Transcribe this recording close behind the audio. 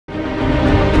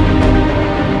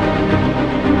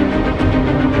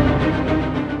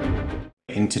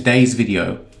today's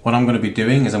video, what I'm going to be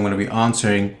doing is I'm going to be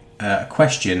answering a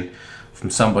question from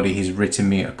somebody who's written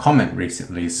me a comment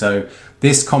recently. So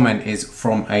this comment is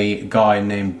from a guy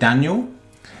named Daniel,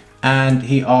 and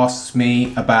he asks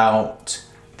me about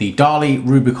the DALI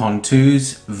Rubicon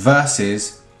 2s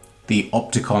versus the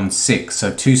Opticon 6.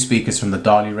 So two speakers from the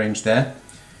DALI range there.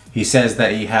 He says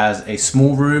that he has a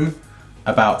small room,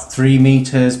 about 3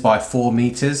 meters by 4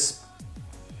 meters.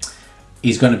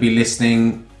 He's going to be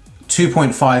listening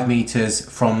 2.5 meters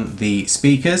from the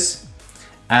speakers,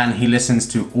 and he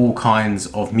listens to all kinds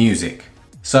of music.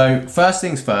 So first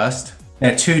things first,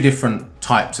 there are two different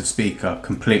types of speaker,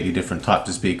 completely different types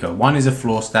of speaker. One is a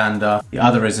floor stander, the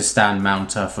other is a stand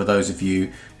mounter, for those of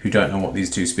you who don't know what these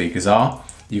two speakers are.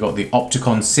 You've got the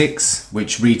Opticon 6,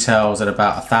 which retails at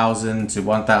about £1,000 to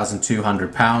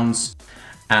 £1,200,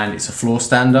 and it's a floor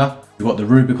stander. You've got the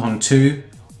Rubicon 2,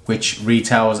 which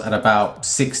retails at about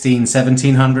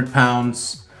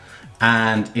 £1,600,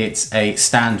 and it's a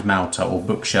stand mounter or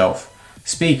bookshelf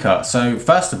speaker. So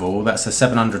first of all, that's a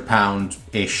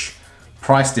 £700-ish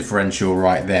price differential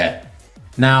right there.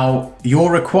 Now,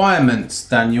 your requirements,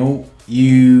 Daniel,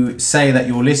 you say that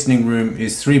your listening room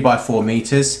is 3 by 4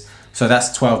 meters, so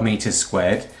that's 12 meters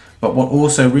squared. But what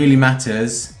also really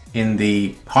matters in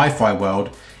the hi-fi world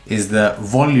is the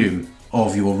volume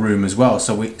of your room as well.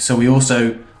 So we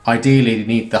also ideally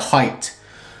need the height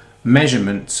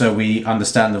measurement so we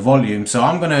understand the volume. So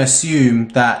I'm going to assume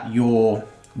that your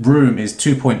room is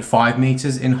 2.5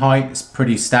 meters in height. It's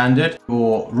pretty standard.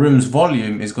 Your room's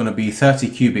volume is going to be 30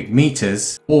 cubic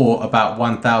meters or about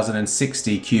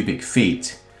 1060 cubic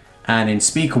feet. And in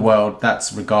speaker world,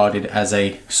 that's regarded as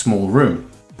a small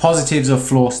room. Positives of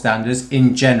floor standers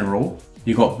in general: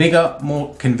 you've got bigger,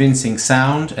 more convincing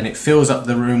sound, and it fills up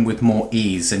the room with more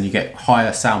ease, and you get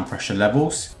higher sound pressure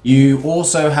levels. You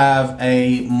also have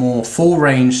a more full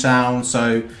range sound,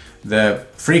 so the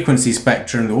frequency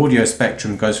spectrum, the audio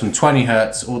spectrum, goes from 20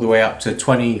 Hertz all the way up to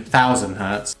 20,000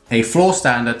 Hertz. A floor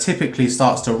stander typically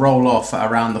starts to roll off at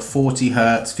around the 40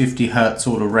 Hertz, 50 Hertz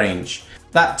sort of range.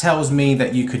 That tells me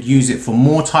that you could use it for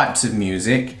more types of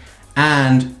music,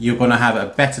 and you're going to have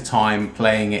a better time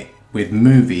playing it with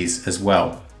movies as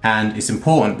well. And it's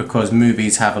important because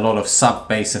movies have a lot of sub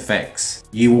bass effects.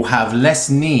 You will have less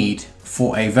need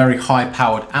for a very high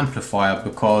powered amplifier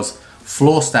because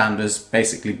floor standers,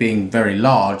 basically being very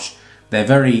large, they're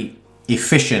very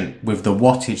efficient with the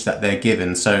wattage that they're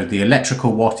given. So the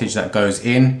electrical wattage that goes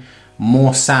in,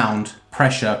 more sound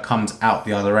pressure comes out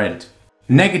the other end.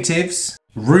 Negatives: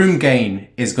 room gain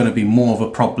is going to be more of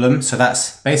a problem. So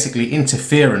that's basically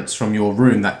interference from your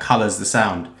room that colors the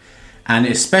sound. And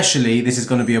especially this is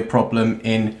going to be a problem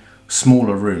in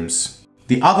smaller rooms.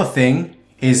 The other thing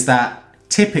is that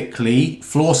typically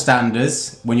floor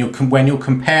standers, when you're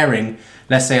comparing,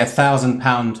 let's say,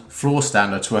 £1,000 floor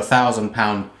stander to a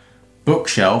 £1,000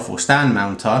 bookshelf or stand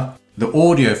mounter, the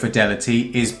audio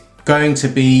fidelity is going to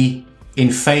be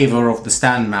in favor of the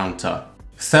stand mounter.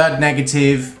 Third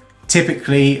negative: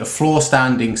 typically a floor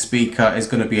standing speaker is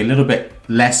going to be a little bit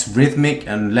less rhythmic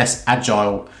and less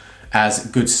agile as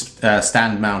good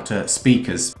stand mounter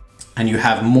speakers, and you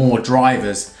have more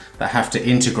drivers that have to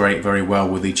integrate very well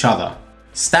with each other.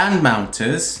 Stand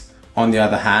mounters, on the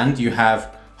other hand, you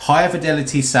have higher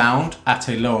fidelity sound at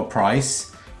a lower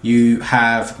price. You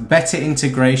have better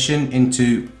integration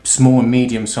into small and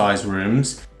medium sized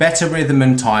rooms, better rhythm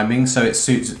and timing, so it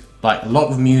suits like a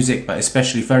lot of music, but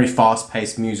especially very fast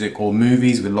paced music or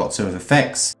movies with lots of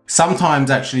effects.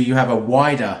 Sometimes actually you have a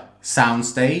wider sound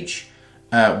stage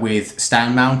with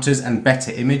stand mounters and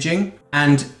better imaging.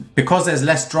 And because there's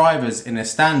less drivers in a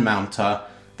stand mounter,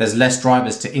 there's less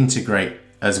drivers to integrate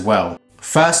as well.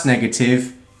 First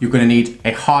negative: you're going to need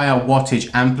a higher wattage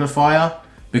amplifier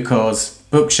because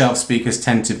bookshelf speakers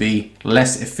tend to be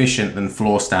less efficient than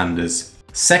floor standers.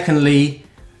 Secondly,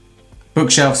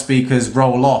 bookshelf speakers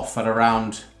roll off at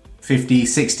around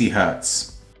 50-60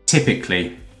 Hertz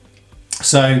typically.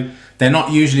 So they're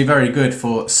not usually very good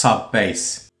for sub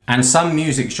bass. And some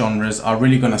music genres are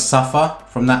really going to suffer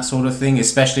from that sort of thing,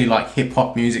 especially like hip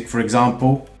hop music, for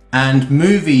example. And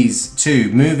movies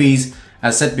too. Movies,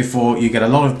 as said before, you get a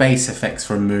lot of bass effects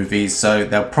from movies, so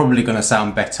they're probably going to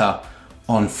sound better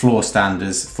on floor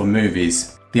standers for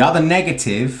movies. The other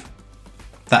negative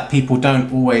that people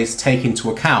don't always take into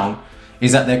account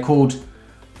is that they're called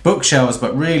bookshelves,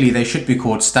 but really they should be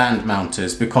called stand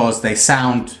mounters because they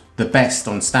sound the best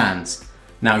on stands.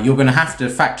 Now you're going to have to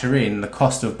factor in the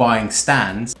cost of buying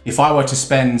stands. If I were to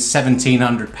spend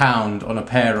 £1,700 on a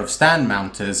pair of stand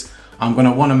mounters, I'm going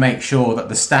to want to make sure that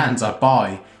the stands I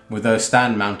buy with those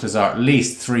stand mounters are at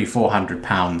least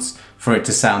 £300–400 for it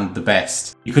to sound the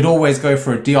best. You could always go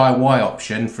for a DIY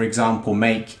option, for example,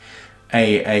 make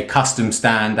a custom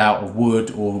stand out of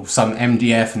wood or some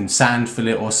MDF and sand fill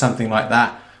it or something like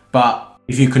that. But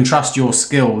if you can trust your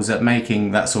skills at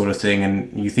making that sort of thing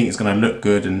and you think it's going to look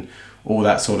good and all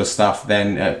that sort of stuff,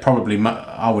 then probably,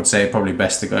 I would say probably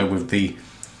best to go with the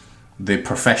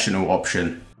professional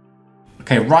option.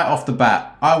 Okay, right off the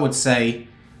bat, I would say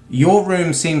your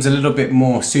room seems a little bit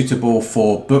more suitable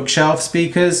for bookshelf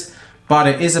speakers, but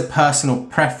it is a personal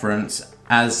preference,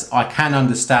 as I can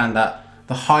understand that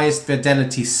the highest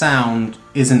fidelity sound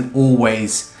isn't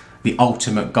always the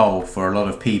ultimate goal for a lot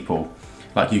of people.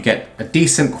 Like, you get a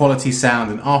decent quality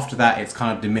sound and after that it's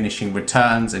kind of diminishing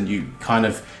returns and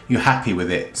you're happy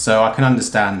with it. So I can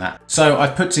understand that. So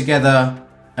I've put together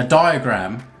a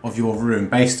diagram of your room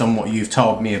based on what you've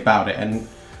told me about it, and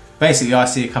basically I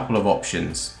see a couple of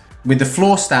options. With the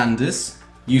floor standers,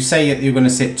 you say that you're going to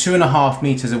sit 2.5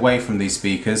 meters away from these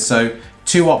speakers, so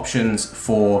 2 options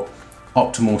for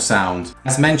optimal sound.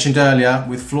 As mentioned earlier,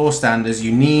 with floor standers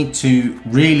you need to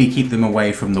really keep them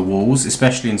away from the walls,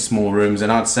 especially in small rooms,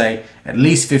 and I'd say at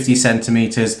least 50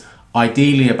 centimeters,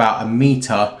 ideally about 1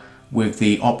 meter with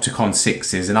the Opticon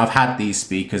 6s. And I've had these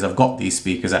speakers, I've got these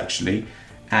speakers actually,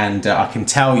 and I can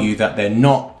tell you that they're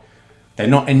not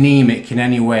anemic in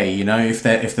any way. You know, if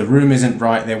the room isn't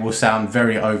right, they will sound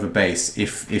very over bass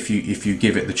if you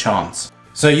give it the chance.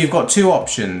 So you've got 2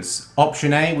 options,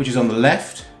 option A, which is on the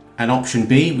left, and option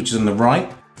B, which is on the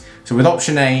right. So with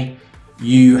option A,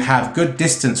 you have good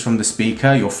distance from the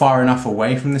speaker, you're far enough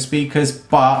away from the speakers,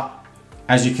 but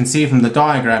as you can see from the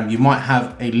diagram, you might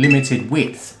have a limited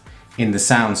width in the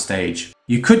sound stage.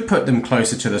 You could put them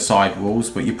closer to the side walls,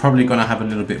 but you're probably going to have a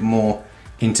little bit more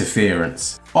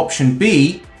interference. Option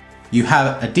B, you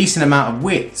have a decent amount of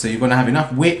width, so you're going to have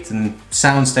enough width and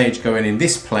sound stage going in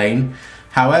this plane.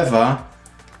 However,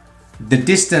 the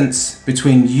distance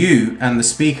between you and the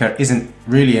speaker isn't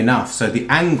really enough, so the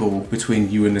angle between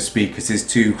you and the speakers is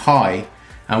too high,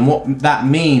 and what that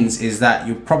means is that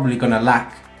you're probably going to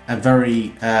lack a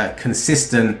very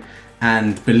consistent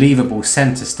and believable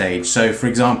center stage. So for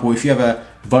example, if you have a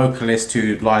vocalist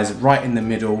who lies right in the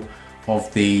middle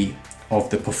of the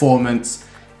performance,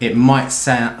 it might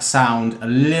sound a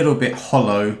little bit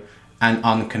hollow and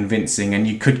unconvincing, and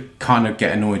you could kind of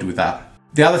get annoyed with that.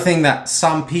 The other thing that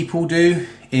some people do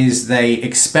is they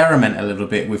experiment a little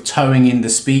bit with towing in the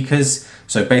speakers,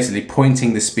 so basically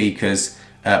pointing the speakers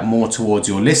more towards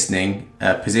your listening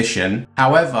position.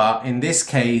 However, in this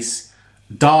case,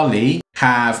 DALI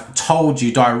have told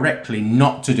you directly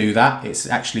not to do that. It's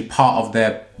actually part of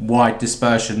their wide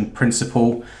dispersion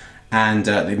principle, and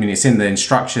I mean, it's in the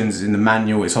instructions, in the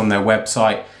manual, it's on their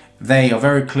website. They are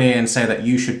very clear and say that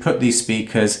you should put these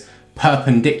speakers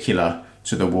perpendicular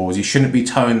to the walls. You shouldn't be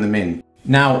towing them in.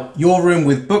 Now, your room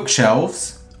with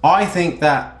bookshelves, I think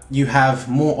that you have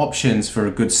more options for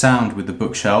a good sound with the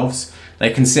bookshelves.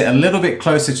 They can sit a little bit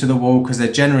closer to the wall because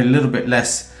they're generally a little bit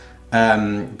less,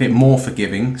 bit more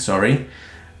forgiving, sorry.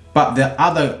 But the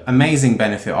other amazing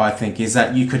benefit, I think, is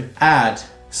that you could add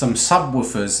some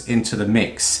subwoofers into the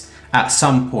mix at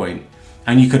some point,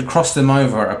 and you could cross them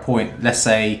over at a point, let's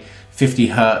say 50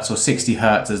 Hertz or 60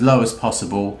 Hertz, as low as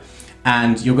possible,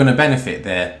 and you're going to benefit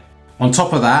there. On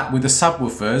top of that, with the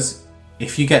subwoofers,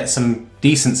 if you get some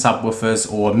decent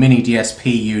subwoofers or a mini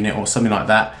DSP unit or something like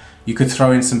that, you could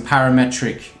throw in some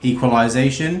parametric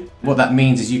equalization. What that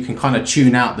means is you can kind of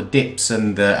tune out the dips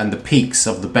and the peaks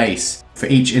of the bass for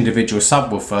each individual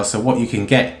subwoofer. So what you can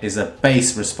get is a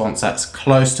bass response that's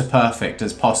close to perfect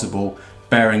as possible,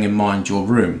 bearing in mind your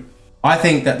room. I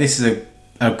think that this is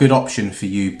a good option for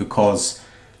you because,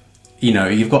 you know,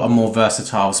 you've got a more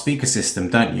versatile speaker system,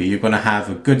 don't you? You're going to have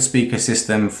a good speaker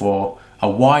system for a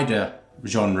wider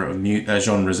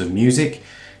genres of music.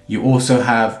 You also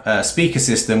have a speaker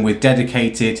system with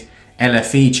dedicated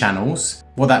LFE channels.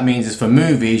 What that means is for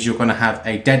movies, you're going to have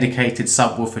a dedicated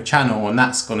subwoofer channel, and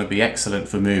that's going to be excellent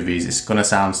for movies. It's going to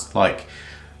sound like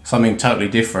something totally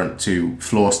different to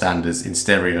floor standards in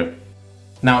stereo.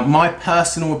 Now, my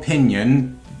personal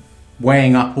opinion,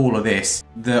 weighing up all of this,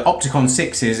 the Opticon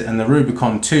 6s and the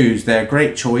Rubicon 2s, they're a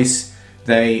great choice.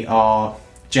 They are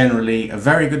generally a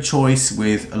very good choice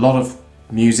with a lot of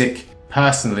music.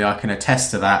 Personally, I can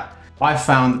attest to that. I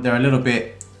found that they're a little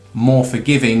bit more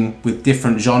forgiving with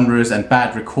different genres and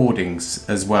bad recordings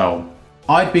as well.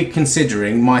 I'd be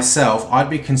considering the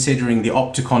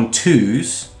Opticon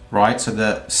 2s, right? So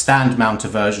the stand mounter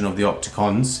version of the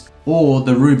Opticons, or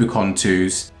the Rubicon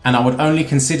 2s, and I would only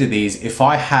consider these if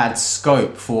I had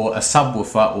scope for a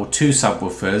subwoofer or 2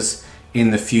 subwoofers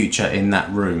in the future in that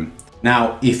room.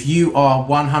 Now, if you are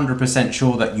 100%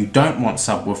 sure that you don't want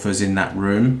subwoofers in that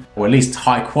room, or at least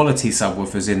high quality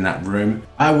subwoofers in that room,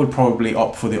 I would probably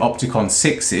opt for the Opticon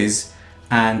 6s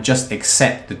and just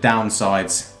accept the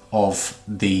downsides of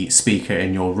the speaker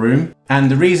in your room. And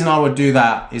the reason I would do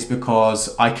that is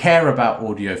because I care about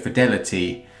audio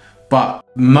fidelity, but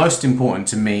most important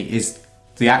to me is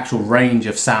the actual range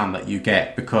of sound that you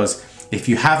get, because if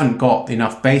you haven't got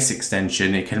enough bass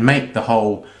extension, it can make the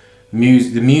whole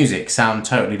music sound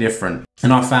totally different.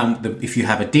 And I found that if you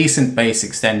have a decent bass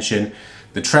extension,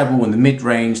 the treble and the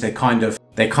mid-range, they kind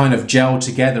of gel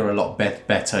together a lot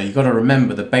better. You got to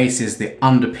remember, the bass is the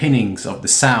underpinnings of the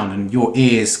sound, and your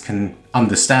ears can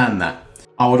understand that.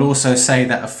 I would also say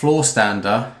that a floor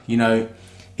stander, you know,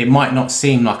 it might not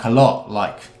seem like a lot,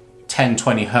 like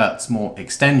 10-20 hertz more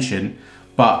extension,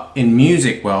 but in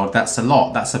music world, that's a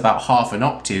lot. That's about half an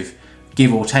octave,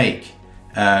 give or take.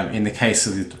 In the case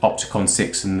of the Opticon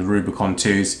 6 and the Rubicon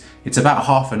 2s, it's about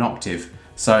half an octave.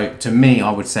 So to me,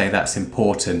 I would say that's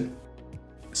important.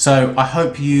 So I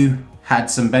hope you had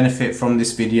some benefit from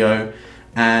this video,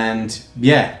 and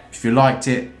yeah, if you liked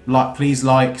it, please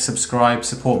like, subscribe,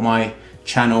 support my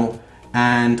channel,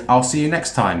 and I'll see you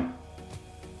next time.